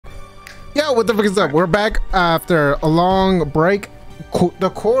Yeah, what the fuck is up? We're back after a long break. The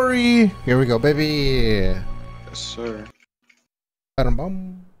Quarry. Here we go, baby. Yes, sir.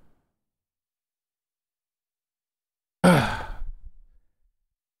 Bum.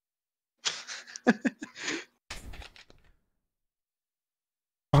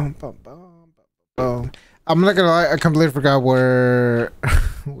 I'm not gonna lie, I completely forgot where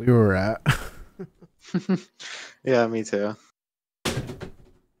we were at. Yeah, me too.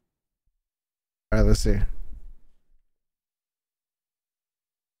 Alright, let's see.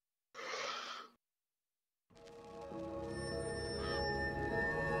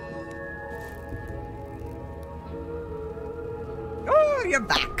 Oh, you're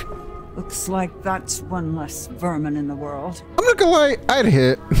back. Looks like that's one less vermin in the world. I'm not gonna lie, I'd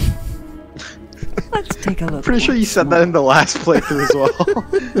hit. Let's take a look. Pretty sure you said that in the last playthrough as well.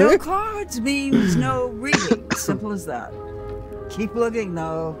 No cards means no reading. Simple as that. Keep looking,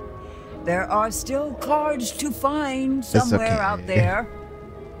 though. There are still cards to find somewhere out there.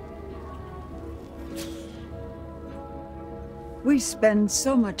 We spend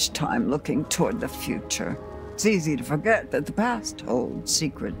so much time looking toward the future. It's easy to forget that the past holds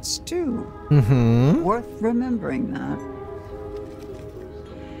secrets, too. Worth remembering that.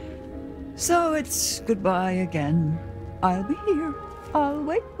 So it's goodbye again. I'll be here. I'll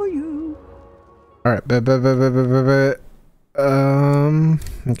wait for you. All right,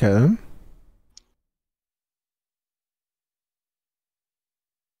 okay.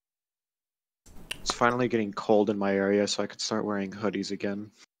 It's finally getting cold in my area, so I could start wearing hoodies again.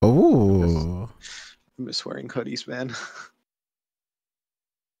 Oh. I miss wearing hoodies, man.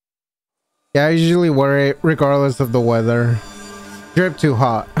 Yeah, I usually wear it regardless of the weather. Drip too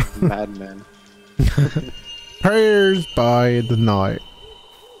hot. Madman. Prayers by the night.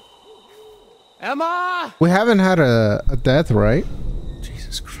 Emma! We haven't had a death, right?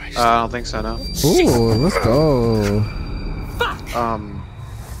 Jesus Christ. I don't think so, no. Ooh, let's go. Fuck!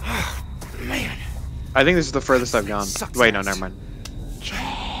 Man. I think this is the furthest I've gone. Sucks Wait, no, ass. never mind.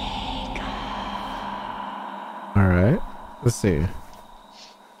 All right, let's see.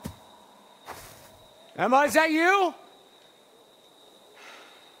 Emma, is that you?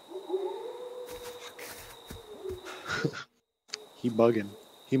 He bugging.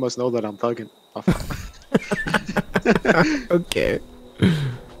 He must know that I'm thugging. Oh, Okay.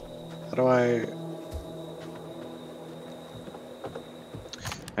 how do I...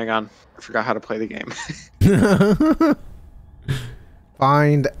 Hang on. I forgot how to play the game.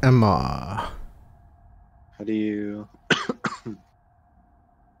 Find Emma. How do you...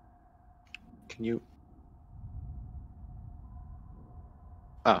 Can you...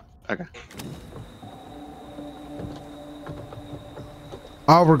 Oh, okay.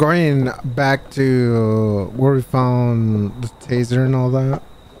 Oh, we're going back to where we found the taser and all that.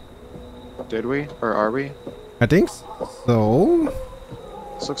 Did we? Or are we? I think so.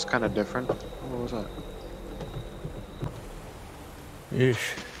 This looks kind of different. What was that?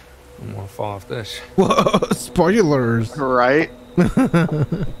 Yeesh. I'm gonna fall off this. Whoa, spoilers. Right?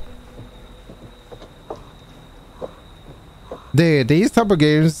 Dude, these type of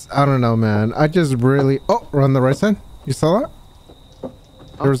games, I don't know, man. I just really... Oh, we're on the right side. You saw that?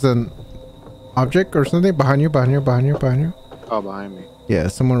 There was an object or something behind you, behind you, behind you, behind you. Oh, behind me. Yeah,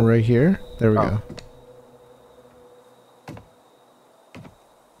 someone right here. There we go.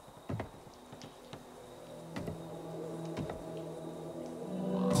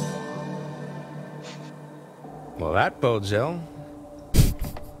 Well, that bodes ill.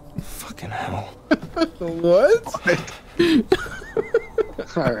 Fucking hell. What?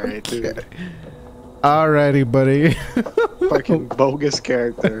 Alright, dude. Alrighty, buddy. Fucking bogus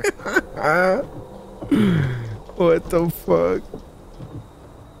character. What the fuck?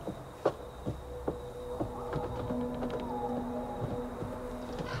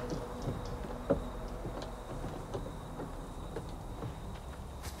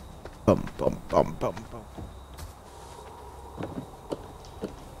 Bum bum bum bum bum.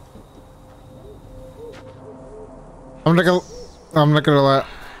 I'm not gonna lie.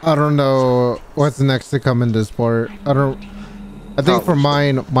 I don't know what's next to come in this part. I think for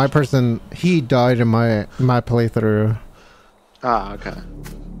mine, my person, he died in my playthrough. Ah, okay.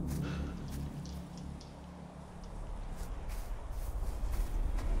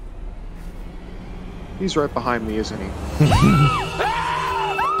 He's right behind me, isn't he?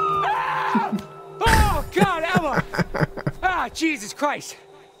 Oh, God, Emma! Ah, Jesus Christ.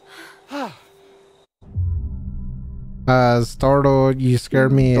 Startled, you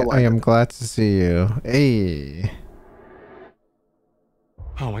scared me. I am glad to see you. Hey.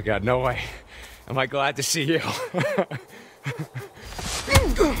 Oh my God, no way. Am I glad to see you?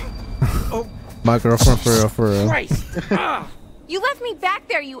 Oh, My girlfriend for real, for real. Christ! You left me back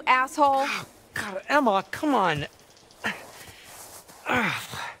there, you asshole. God, Emma, come on.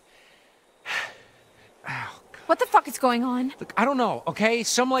 What the fuck is going on? Look, I don't know, okay?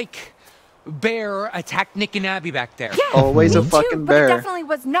 Some, like, bear attacked Nick and Abby back there. Yeah, Always a me fucking too, bear. But it definitely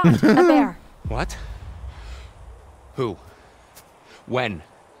was not a bear. What? Who? When?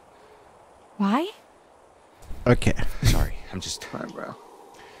 Why? Okay. Sorry, I'm just... Alright, bro.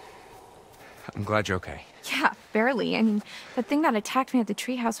 I'm glad you're okay. Yeah, barely. I mean, the thing that attacked me at the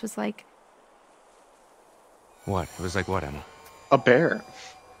treehouse was like... What? It was like what, Emma? A bear.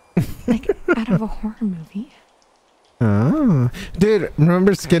 like out of a horror movie. Oh, dude,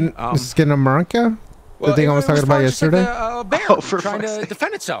 remember Skin of Maranka? The thing I was talking about yesterday? Like a bear trying to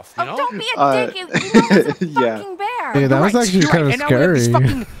defend itself, you know? Oh, don't be a dick. You know it's a Yeah. fucking bear. Dude, that was Right, actually you're kind right. of And now we have these scary.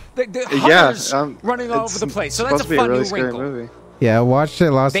 fucking, the hunters running all it's over the place. So that's supposed a to be fun really new scary wrinkle. movie. Yeah, I watched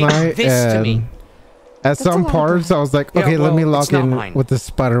it last They night, this to me. and at a some lot of parts blood. I was like, Yeah, okay, let me well, log it's not in mine. with the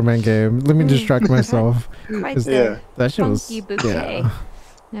Spider-Man game. Let me distract myself. Quite 'Cause the that shit was... funky bouquet. Yeah.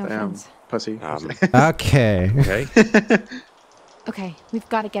 No Damn, offense. pussy. Okay. Okay. Okay, we've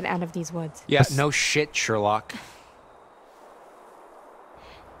got to get out of these woods. Yeah, no shit, Sherlock.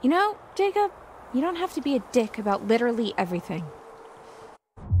 You know, Jacob, you don't have to be a dick about literally everything.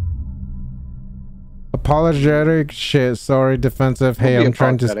 Apologetic shit, sorry, defensive. Hey, Don't be I'm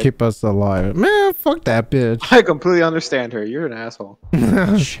trying to apologetic. keep us alive. Man, fuck that bitch. I completely understand her. You're an asshole.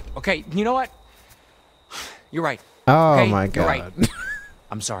 Shit. Okay, you know what? You're right. Oh Okay, my you're right. god.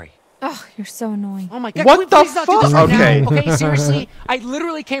 I'm sorry. Oh, you're so annoying. Oh my god, What can we the please not do this fuck? right Okay. now? Okay, seriously? I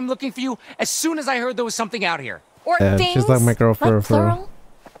literally came looking for you as soon as I heard there was something out here. Or Yeah, things, she's like my girl for like real, for real.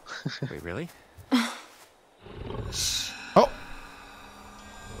 plural. Wait, really? Oh.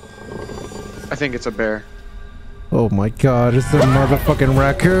 I think it's a bear. Oh my god, it's the motherfucking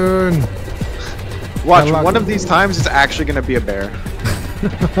raccoon. Watch, lock one it. of these times it's actually gonna be a bear.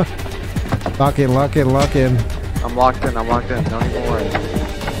 Lock in, lock in, lock in. I'm locked in, I'm locked in. Don't even worry.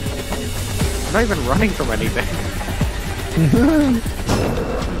 I'm not even running from anything.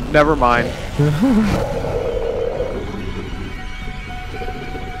 Never mind.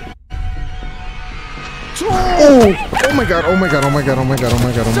 Oh my god, oh my god, oh my god, oh my god, oh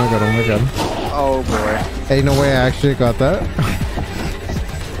my god, oh my god, oh my god. Oh boy. Hey, no way I actually got that.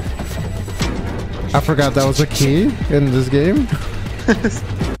 I forgot that was a key in this game.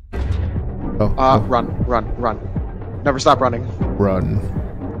 Oh, Run, run, run. Never stop running. run.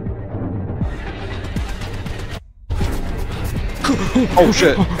 Oh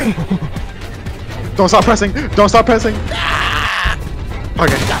shit. Don't stop pressing. Don't stop pressing.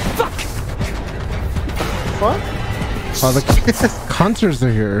 Okay. What? Oh, the concerts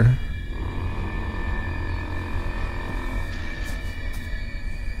are here.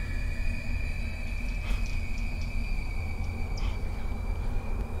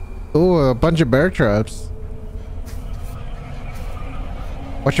 Ooh, a bunch of bear traps.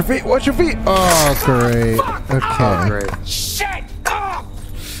 Watch your feet, watch your feet. Oh, great. Okay. Oh, great. Shit! Ah!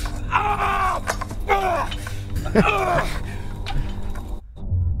 Ah! Ah!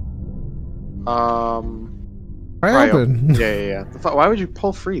 Ah! I Right, open. Yeah. Why would you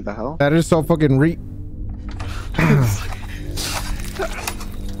pull free? The hell? That is so fucking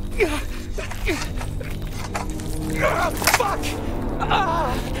Fuck!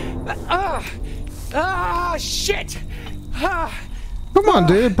 Shit! Oh, Come on,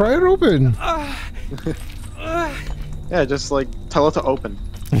 dude. Pry it open. Yeah, just like tell it to open.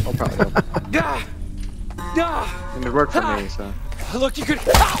 I'll probably open. And it worked for me, so. Look, you could.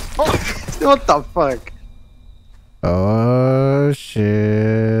 What the fuck? Oh,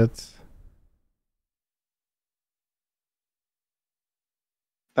 shit.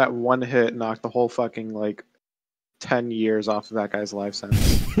 That one hit knocked the whole fucking like 10 years off of that guy's life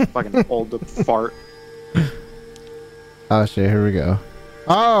sentence. Fucking old fart. Oh, shit. Here we go.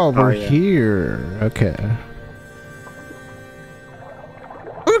 Oh, we're yeah. here. Okay.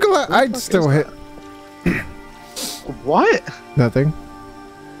 Look at that. I'd still hit What? nothing.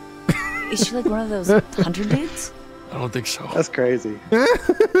 Is she like one of those hunter dudes? I don't think so. That's crazy.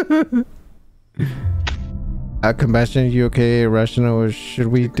 Combustion, you okay? Irrational, should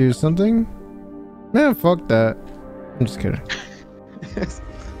we do something? Man, fuck that. I'm just kidding.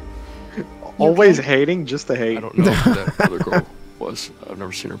 Always hating just to hate. I don't know who that other girl was. I've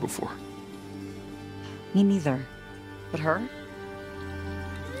never seen her before. Me neither. But her?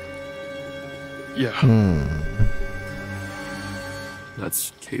 Yeah, Hmm.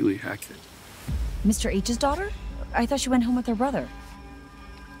 that's Kaylee Hackett. Mr. H's daughter? I thought she went home with her brother.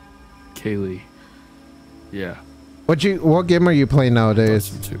 Kaylee. Yeah, What game are you playing nowadays?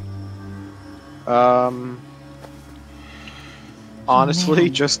 that's him too. Honestly,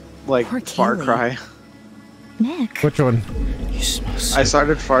 man. just like Poor Far Kaylee. Cry. Nick. Which one? You smell so I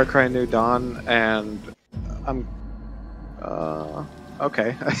started Far Cry New Dawn, and I'm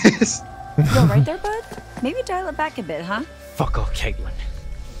okay. Yo, right there, bud? Maybe dial it back a bit, huh? Fuck off, Caitlin.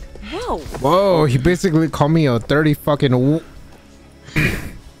 Whoa. Whoa, he basically called me a 30 fucking.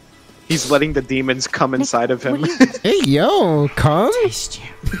 He's letting the demons come inside of him. What are you... Hey, yo, come. Taste you.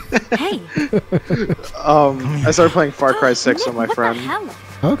 Hey. I started playing Far Cry 6 with my What friend, the hell?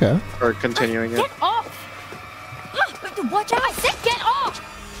 Okay. or continuing it. Get off! Watch out! I said get off!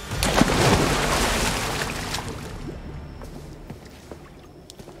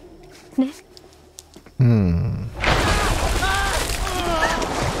 Nick?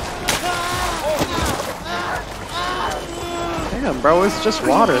 Damn, bro, it's just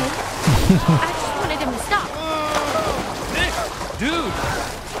water. I just wanted him to stop. Nick, dude.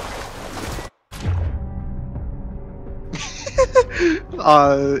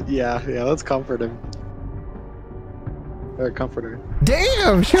 Yeah, let's comfort him. Comfort her.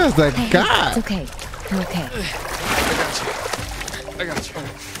 Damn, she was like, Hey, God. it's okay. You're okay. I got you.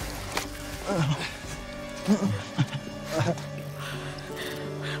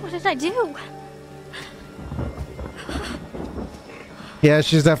 What did I do? Yeah,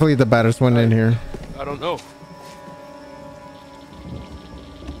 she's definitely the baddest one in here. I don't know.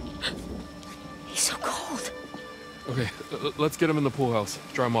 He's so cold. Okay, let's get him in the pool house.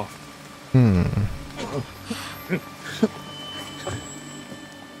 Dry him off.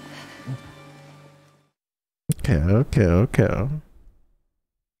 Okay.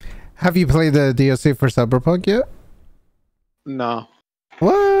 Have you played the DLC for Cyberpunk yet? No.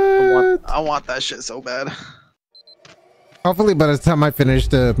 What? I want that shit so bad. Hopefully by the time I finish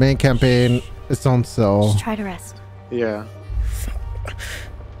the main campaign, it's on sale. Just try to rest. Yeah.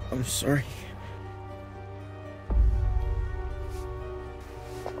 I'm sorry.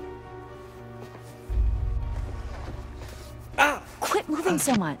 Quit moving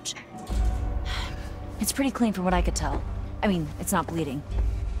so much. It's pretty clean from what I could tell. I mean, it's not bleeding.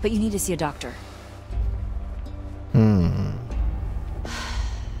 But you need to see a doctor.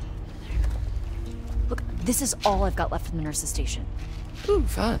 Look, this is all I've got left from the nurse's station. Ooh,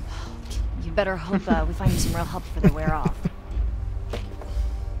 fun. You better hope we find you some real help before they wear off.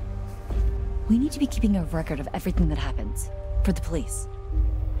 We need to be keeping a record of everything that happens. For the police.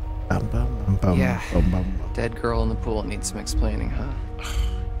 Yeah. Dead girl in the pool needs some explaining, huh?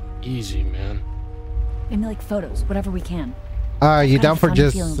 Easy, man. Maybe like photos, whatever we can. You Got a down for funny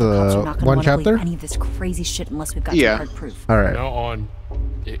just feeling the cops are not gonna one wanna believe chapter? Any of this crazy shit unless we've got Yeah. some hard proof. All From right. now on,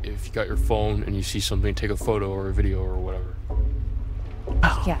 if you got your phone and you see something, take a photo or a video or whatever.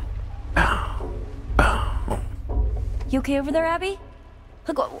 Yeah. You okay over there, Abby?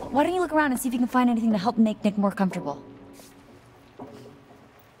 Look, why don't you look around and see if you can find anything to help make Nick more comfortable?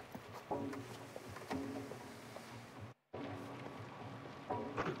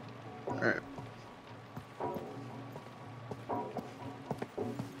 Alright.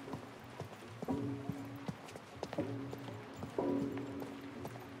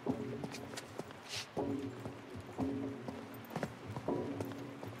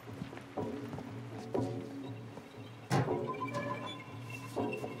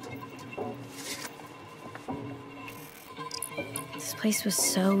 This place was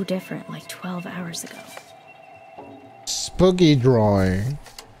so different like 12 hours ago. Spooky drawing.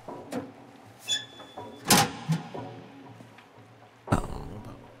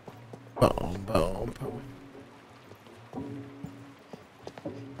 Boom.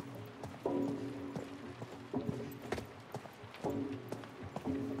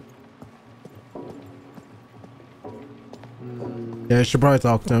 Yeah, I should probably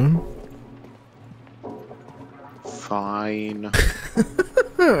talk to him. Fine.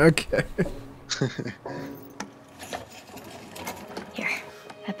 Okay. Here,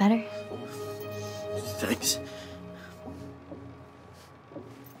 that better? Thanks.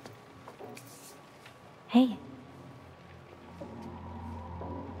 Hey,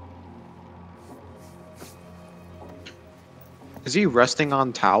 Is he resting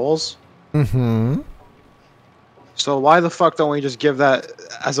on towels? Mm-hmm. So why the fuck don't we just give that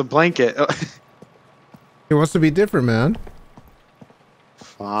as a blanket? He wants to be different, man.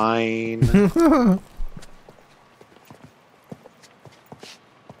 Fine.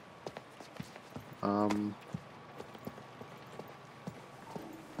 I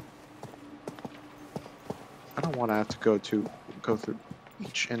don't want to have to go through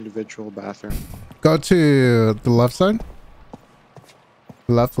each individual bathroom. Go to the left side.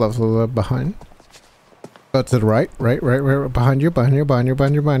 Left, behind. Go to the right, right, behind you. Keep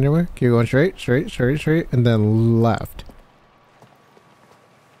going straight, and then left.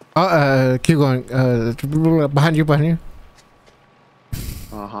 Keep going. Behind you.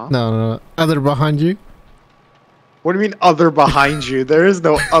 No, other behind you. What do you mean other behind you? There is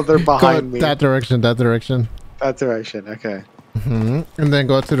no other behind me. That direction. That direction, okay. And then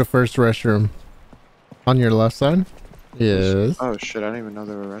go to the first restroom. On your left side. Yes. Oh shit, I didn't even know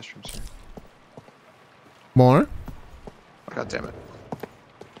there were restrooms here. More? God damn it.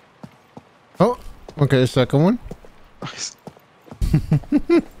 Oh, okay, second one.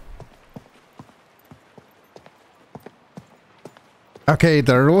 Okay,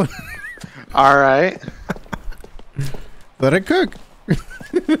 third one. Alright. Let it cook.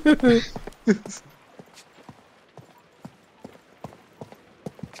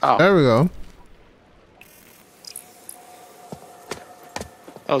 Oh. There we go.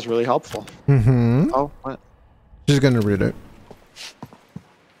 That was really helpful. Oh, what? She's gonna read it.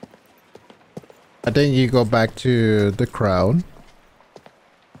 I think you go back to the crowd.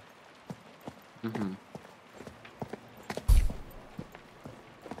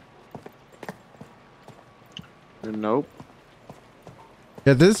 Nope.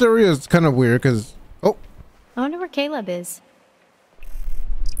 Yeah, this area is kind of weird because... Oh! I wonder where Caleb is.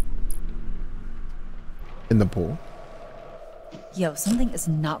 In the pool. Yo, something is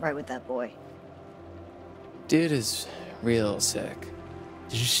not right with that boy. Dude is real sick.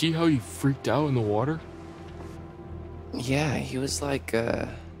 Did you see how he freaked out in the water? Yeah, he was like a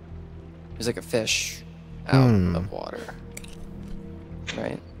fish out of water.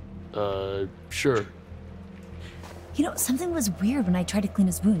 Right? Sure. You know, something was weird when I tried to clean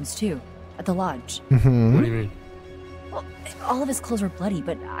his wounds, too. At the lodge. What do you mean? Well, all of his clothes were bloody,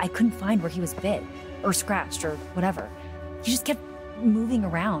 but I couldn't find where he was bit. Or scratched, or whatever. He just kept moving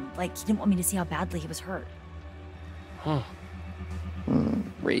around, like he didn't want me to see how badly he was hurt. Huh.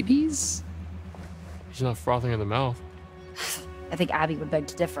 Rabies? He's not frothing at the mouth. I think Abby would beg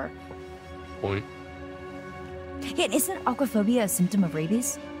to differ. Point. Yeah, and isn't aquaphobia a symptom of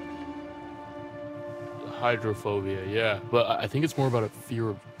rabies? Hydrophobia, yeah. But I think it's more about a fear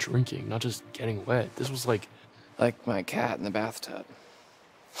of drinking, not just getting wet. This was like my cat in the bathtub.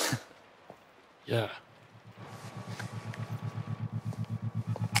 Yeah.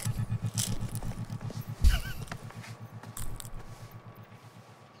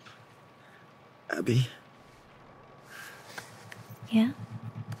 Abby, Yeah?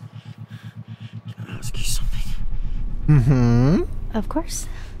 can I ask you something? Of course.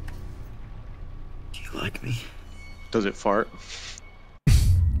 Do you like me? Does it fart?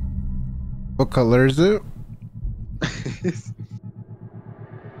 What color is it? If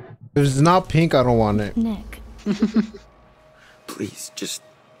it's not pink, I don't want it. Nick. Please, just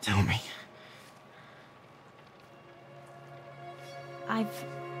tell me. I've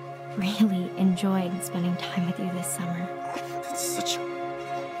really enjoyed spending time with you this summer. That's such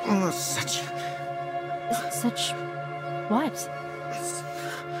Such what?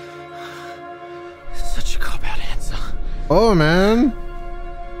 such a cop-out answer. Oh, man.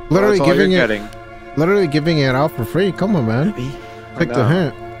 Literally That's all giving you're it. getting. Literally giving it out for free. Come on, man. Abby, Take the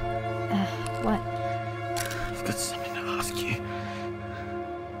hint. What? I've got something to ask you.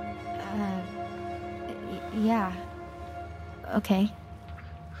 Yeah. Okay.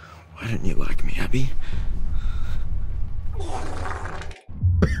 Why don't you like me, Abby?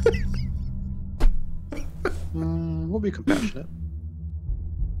 We'll be compassionate.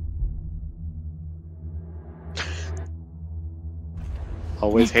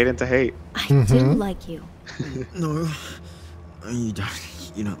 Always hating to hate. I do like you. No, you don't.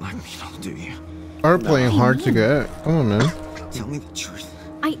 You don't like me at all, do you? Are playing hard to get. Come on, man. Tell me the truth.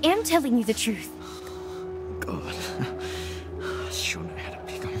 I am telling you the truth. God, I sure know how to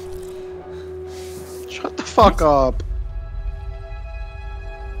pick 'em. Shut the fuck up.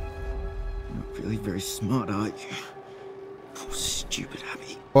 You're not really very smart, are you? Poor stupid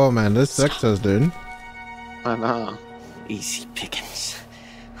Abby. Oh, man. This sex us, dude. I know. Easy pickings.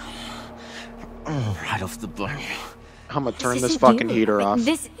 Right off the bone. I'm gonna turn this isn't fucking you. heater off.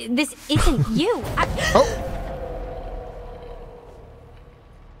 This isn't you.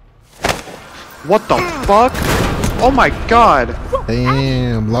 What the fuck? Oh my god.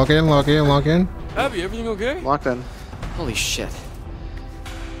 Damn. Lock in. Abby, everything okay? Locked in. Holy shit.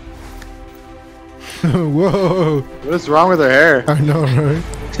 Whoa. What is wrong with her hair? I know, right?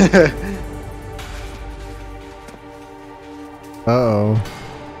 Uh-oh.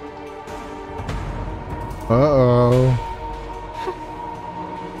 Uh-oh.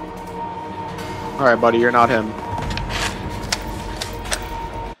 Alright, buddy, you're not him.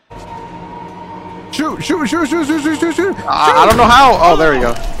 Shoot! Shoot, shoot, shoot, shoot, shoot, shoot, shoot, shoot. I don't know how. Oh, there you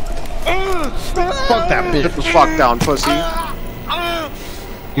go. Fuck that bitch. Get the fuck down, pussy.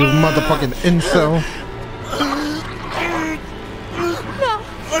 You motherfucking incel.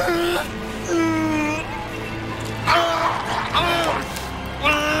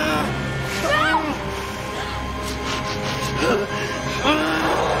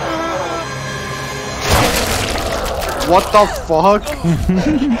 What the fuck?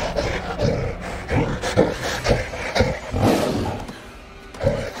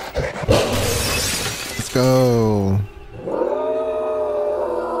 Let's go.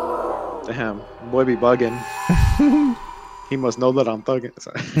 Damn, boy be bugging. He must know that I'm thugging.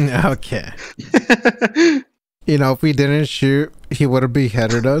 Sorry. Okay. You know, if we didn't shoot, he would have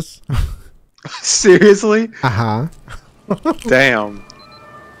beheaded us. Seriously? Uh-huh. Damn.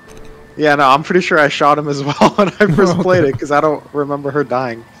 Yeah, no, I'm pretty sure I shot him as well when I first played it, because I don't remember her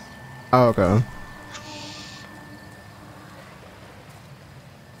dying. Oh, okay.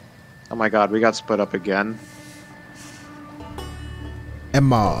 Oh my god, we got split up again.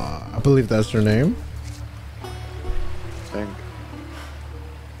 Emma, I believe that's her name. I think.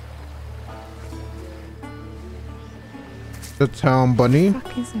 The town bunny. What the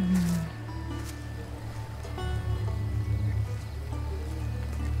fuck is everyone?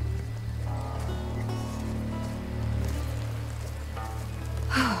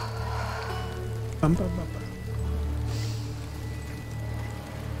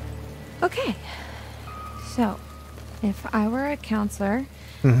 Okay, so if I were a counselor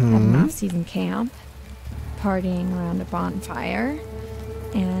at an off-season camp, partying around a bonfire,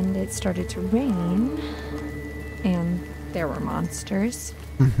 and it started to rain, and there were monsters,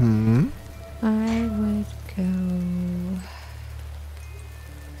 I would go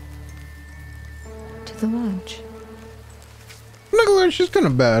to the lodge. Look at her, she's kind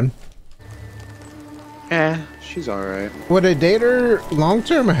of bad. She's alright. Would I date her long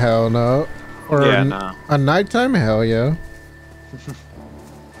term? Hell no. Or Yeah, nah. a nighttime? Hell yeah.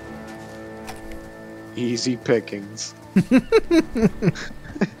 Easy pickings. Gotta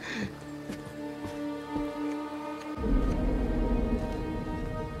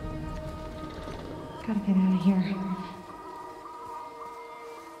get out of here.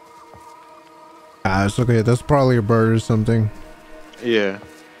 Ah, it's okay. That's probably a bird or something. Yeah.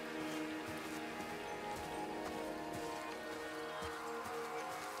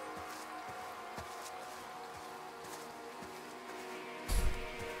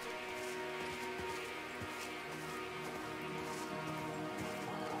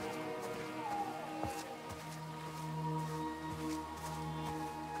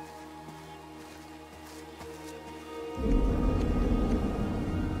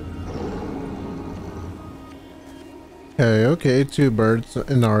 Okay, two birds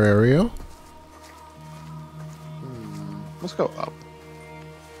in our area. Let's go up.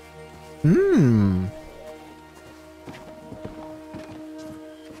 I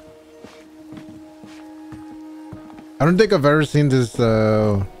don't think I've ever seen this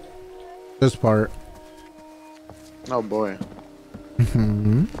this part. Oh boy.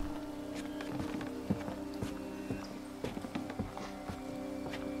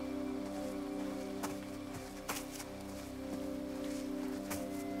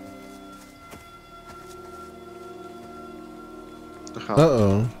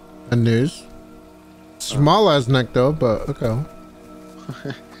 Uh-oh. A news. Small as neck though, but okay.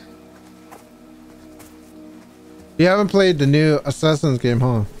 You haven't played the new Assassin's game,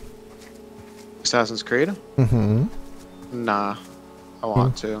 huh? Assassin's Creed? Nah. I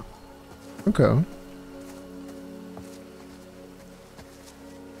want to. Okay.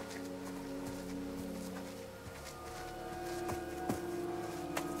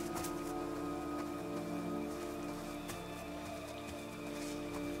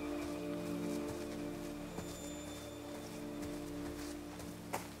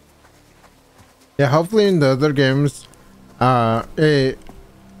 Yeah, hopefully in the other games, Oh,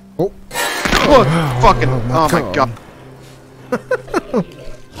 fucking! Oh my god!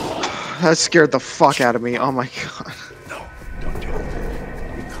 That scared the fuck out of me. Oh my god! No, don't do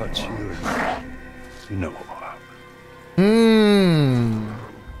it. We caught you. You know what will happen.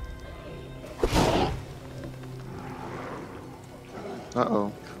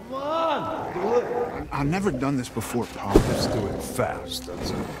 Uh-oh. Come on! Do it. I've never done this before, Pop. Let's do it fast.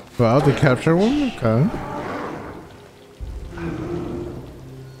 That's it. Well, the capture one? Okay.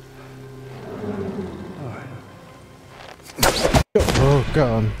 Oh,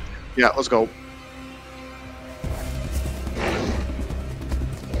 God. Yeah, let's go.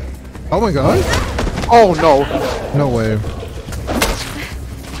 Oh, my God. Oh, no. No way.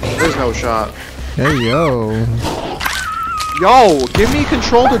 There's no shot. Hey, yo. Yo, give me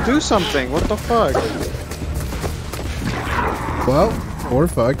control to do something. What the fuck? Well, we're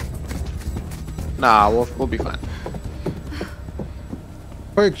fucked. Nah, we'll be fine.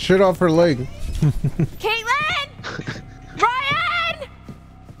 Quick, shit off her leg. Caitlin! Ryan!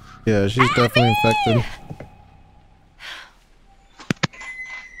 Yeah, she's definitely infected.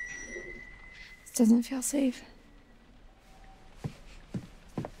 This doesn't feel safe.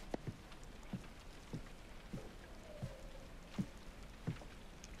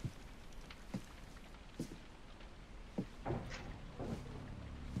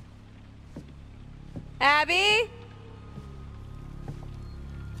 Abby?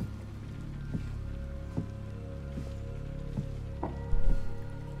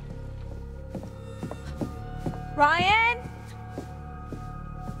 Ryan?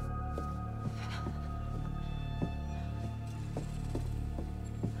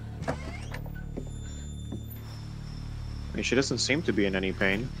 I mean, she doesn't seem to be in any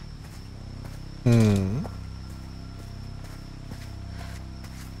pain. Hmm.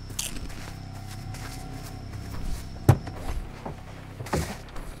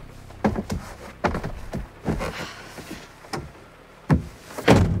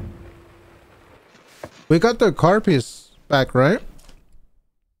 We got the car piece back, right?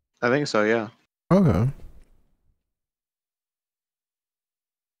 I think so, yeah. Okay.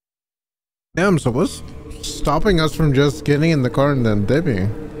 Damn, so what's stopping us from just getting in the car and then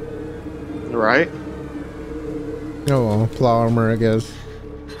dipping? Right? Oh, well, plow armor, I guess.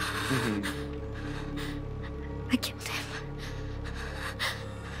 I killed him.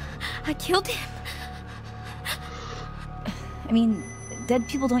 I killed him. I mean, dead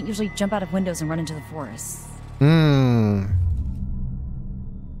people don't usually jump out of windows and run into the forest. Hmm.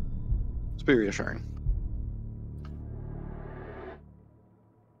 Let's be reassuring.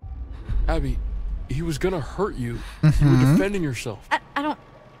 Abby, he was gonna hurt you. You were defending yourself.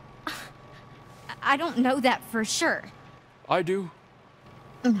 I don't know that for sure. I do.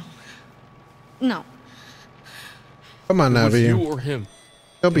 No. Come on, It was Abby. you or him.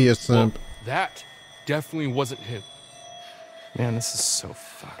 Don't be a Well, simp. that definitely wasn't him. Man, this is so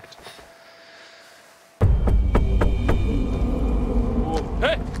fucked. Whoa,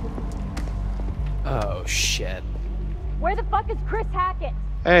 hey! Oh, shit. Where the fuck is Chris Hackett?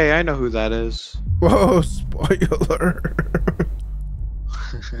 Hey, I know who that is. Whoa, spoiler.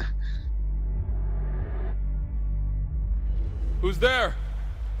 Who's there?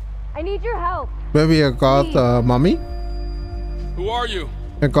 I need your help. Maybe a goth mommy? Who are you?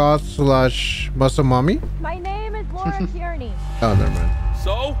 A goth slash muscle mommy? My name is Laura Kearney. Oh, never mind.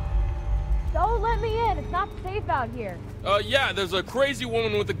 So? Don't let me in. It's not safe out here. Yeah, there's a crazy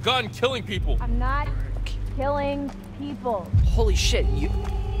woman with a gun killing people. I'm not killing people. Holy shit,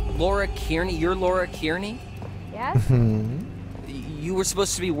 Laura Kearney? You're Laura Kearney? Yes? You were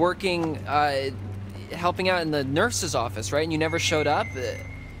supposed to be working, helping out in the nurse's office, right? And you never showed up?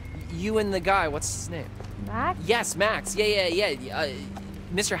 You and the guy, what's his name? Max? Yes, Max. Yeah.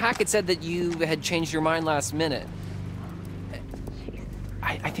 Mr. Hackett said that you had changed your mind last minute.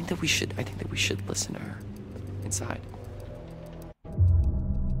 I think that we should listen to her inside.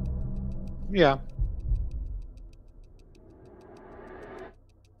 Yeah.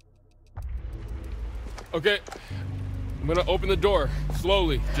 Okay, I'm gonna open the door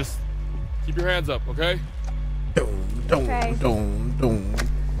slowly. Just keep your hands up, okay? Okay. Don't.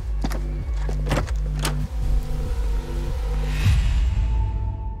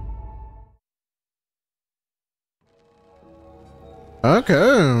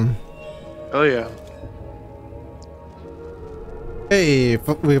 Okay. Oh yeah. Hey,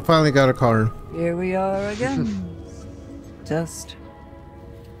 we finally got a car. Here we are again. Just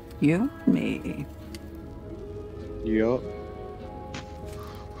you, me. Yup.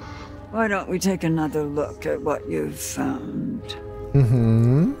 Why don't we take another look at what you've found?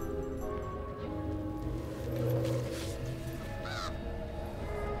 Mm-hmm.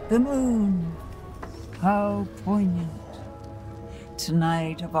 The moon. How poignant.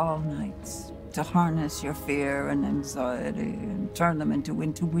 Tonight of all nights, to harness your fear and anxiety and turn them into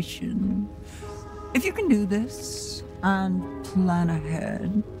intuition. If you can do this and plan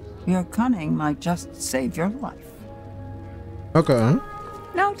ahead, your cunning might just save your life. Okay.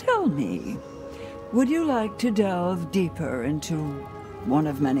 Now tell me, would you like to delve deeper into one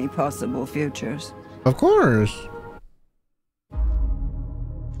of many possible futures? Of course.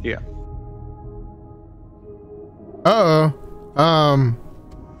 Yeah. Uh-oh.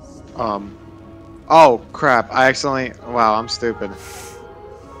 Oh crap! I accidentally. Wow, I'm stupid.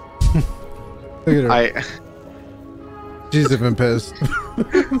 Look at her. She's even pissed.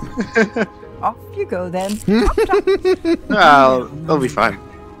 Off you go then. That'll be fine.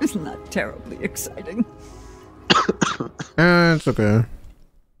 Isn't that terribly exciting? It's okay.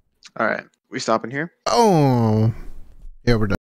 All right, we stopping here? Oh, yeah, we're done.